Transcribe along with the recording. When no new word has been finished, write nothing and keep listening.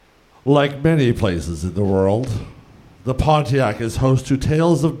Like many places in the world, the Pontiac is host to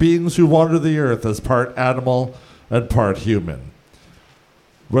tales of beings who wander the earth as part animal and part human.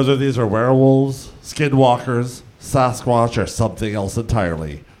 Whether these are werewolves, skinwalkers, Sasquatch, or something else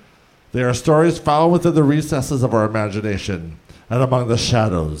entirely, they are stories found within the recesses of our imagination and among the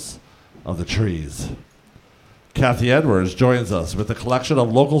shadows of the trees. Kathy Edwards joins us with a collection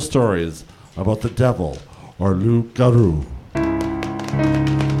of local stories about the devil, or loup-garou.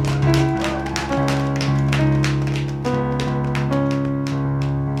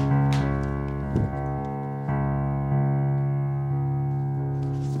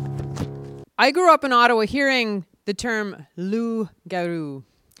 I grew up in Ottawa hearing the term loup-garou.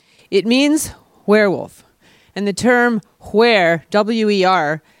 It means werewolf. And the term wer,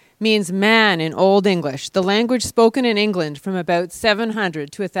 W-E-R, means man in Old English, the language spoken in England from about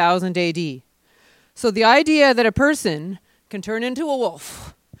 700 to 1000 AD. So the idea that a person can turn into a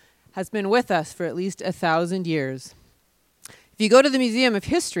wolf has been with us for at least 1,000 years. If you go to the Museum of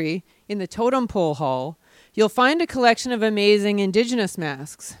History in the Totem Pole Hall, you'll find a collection of amazing indigenous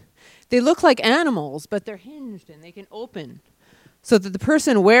masks. They look like animals, but they're hinged and they can open so that the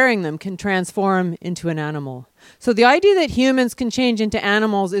person wearing them can transform into an animal. So the idea that humans can change into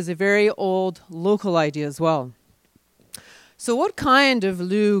animals is a very old local idea as well. So what kind of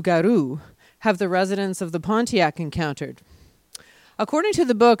loup-garou have the residents of the Pontiac encountered? According to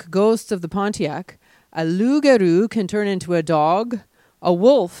the book Ghosts of the Pontiac, a loup-garou can turn into a dog, a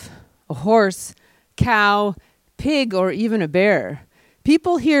wolf, a horse, cow, pig, or even a bear.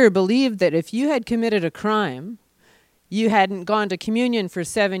 People here believed that if you had committed a crime, you hadn't gone to communion for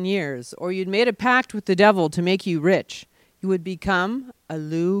 7 years, or you'd made a pact with the devil to make you rich, you would become a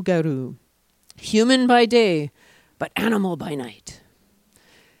loup-garou. Human by day, but animal by night.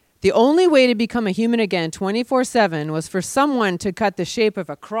 The only way to become a human again 24/7 was for someone to cut the shape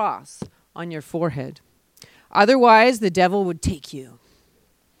of a cross on your forehead. Otherwise, the devil would take you.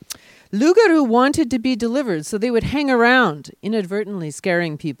 Loup-garou wanted to be delivered, so they would hang around, inadvertently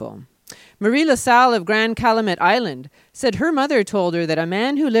scaring people. Marie LaSalle of Grand Calumet Island said her mother told her that a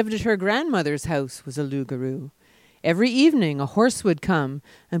man who lived at her grandmother's house was a loup-garou. Every evening, a horse would come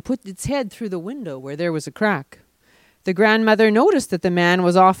and put its head through the window where there was a crack. The grandmother noticed that the man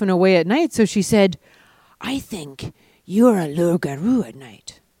was often away at night, so she said, "I think you're a loup-garou at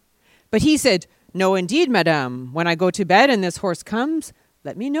night." But he said, "No, indeed, madame. When I go to bed and this horse comes,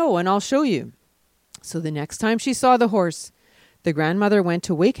 let me know and I'll show you." So the next time she saw the horse, the grandmother went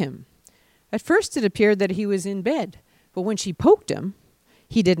to wake him. At first it appeared that he was in bed, but when she poked him,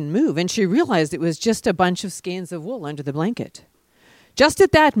 he didn't move, and she realized it was just a bunch of skeins of wool under the blanket. Just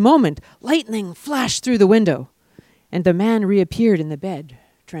at that moment, lightning flashed through the window, and the man reappeared in the bed,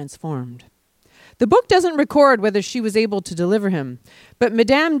 transformed. The book doesn't record whether she was able to deliver him, but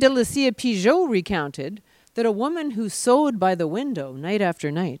Madame de Lucia Pigeot recounted that a woman who sewed by the window night after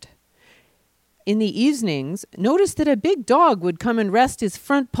night, in the evenings, noticed that a big dog would come and rest his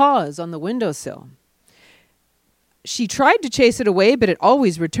front paws on the windowsill. She tried to chase it away, but it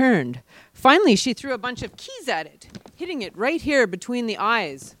always returned. Finally, she threw a bunch of keys at it, hitting it right here between the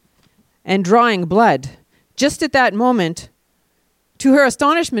eyes and drawing blood. Just at that moment, to her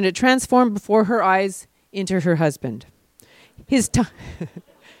astonishment, it transformed before her eyes into her husband. His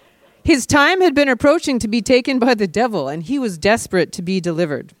time had been approaching to be taken by the devil, and he was desperate to be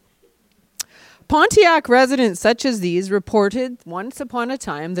delivered. Pontiac residents such as these reported once upon a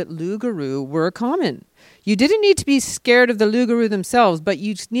time that loup-garou were common. You didn't need to be scared of the loup-garou themselves, but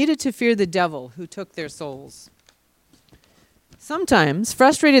you needed to fear the devil who took their souls. Sometimes,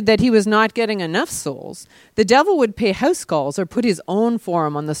 frustrated that he was not getting enough souls, the devil would pay house calls or put his own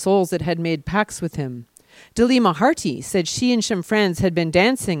form on the souls that had made pacts with him. Delima Harty said she and some friends had been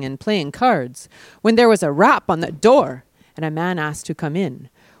dancing and playing cards when there was a rap on the door and a man asked to come in.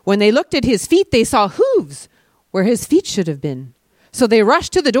 When they looked at his feet, they saw hooves where his feet should have been. So they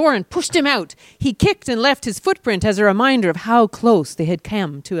rushed to the door and pushed him out. He kicked and left his footprint as a reminder of how close they had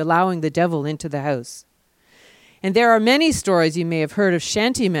come to allowing the devil into the house. And there are many stories you may have heard of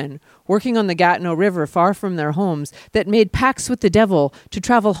shantymen working on the Gatineau River far from their homes that made pacts with the devil to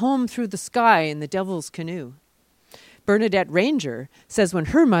travel home through the sky in the devil's canoe. Bernadette Ranger says when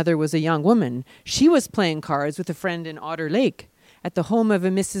her mother was a young woman, she was playing cards with a friend in Otter Lake at the home of a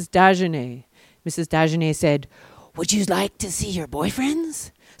Mrs. Dagenet. Mrs. Dagenet said, "Would you like to see your boyfriends?"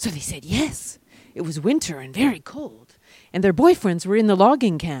 So they said yes. It was winter and very cold, and their boyfriends were in the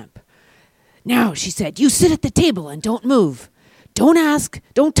logging camp. "Now," she said, "you sit at the table and don't move. Don't ask,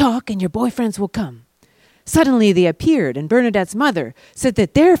 don't talk, and your boyfriends will come." Suddenly they appeared, and Bernadette's mother said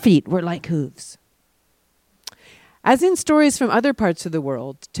that their feet were like hooves. As in stories from other parts of the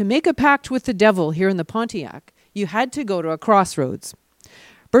world, to make a pact with the devil here in the Pontiac, you had to go to a crossroads.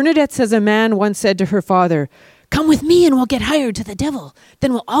 Bernadette says a man once said to her father, "Come with me and we'll get hired to the devil.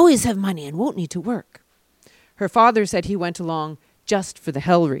 Then we'll always have money and won't need to work." Her father said he went along just for the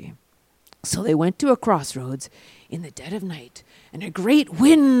Hellry. So they went to a crossroads in the dead of night, and a great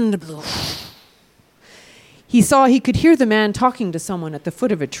wind blew. He saw he could hear the man talking to someone at the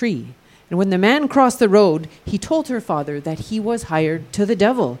foot of a tree. And when the man crossed the road, he told her father that he was hired to the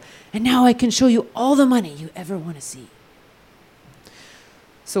devil. And now I can show you all the money you ever want to see.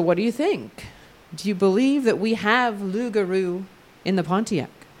 So what do you think? Do you believe that we have loup-garou in the Pontiac?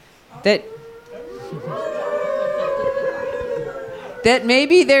 That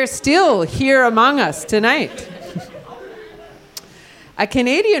maybe they're still here among us tonight? A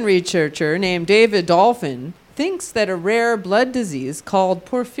Canadian researcher named David Dolphin thinks that a rare blood disease called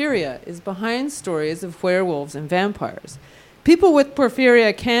porphyria is behind stories of werewolves and vampires. People with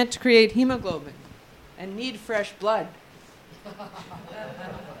porphyria can't create hemoglobin and need fresh blood.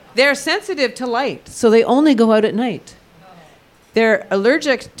 They're sensitive to light, so they only go out at night. They're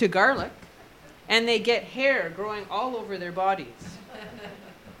allergic to garlic, and they get hair growing all over their bodies.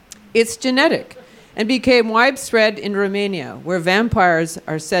 It's genetic and became widespread in Romania, where vampires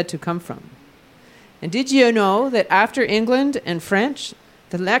are said to come from. And did you know that after England and French,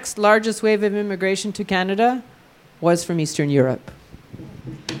 the next largest wave of immigration to Canada was from Eastern Europe?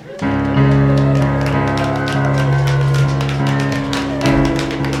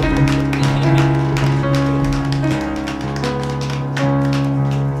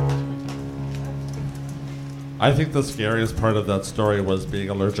 I think the scariest part of that story was being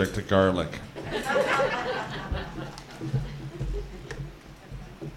allergic to garlic.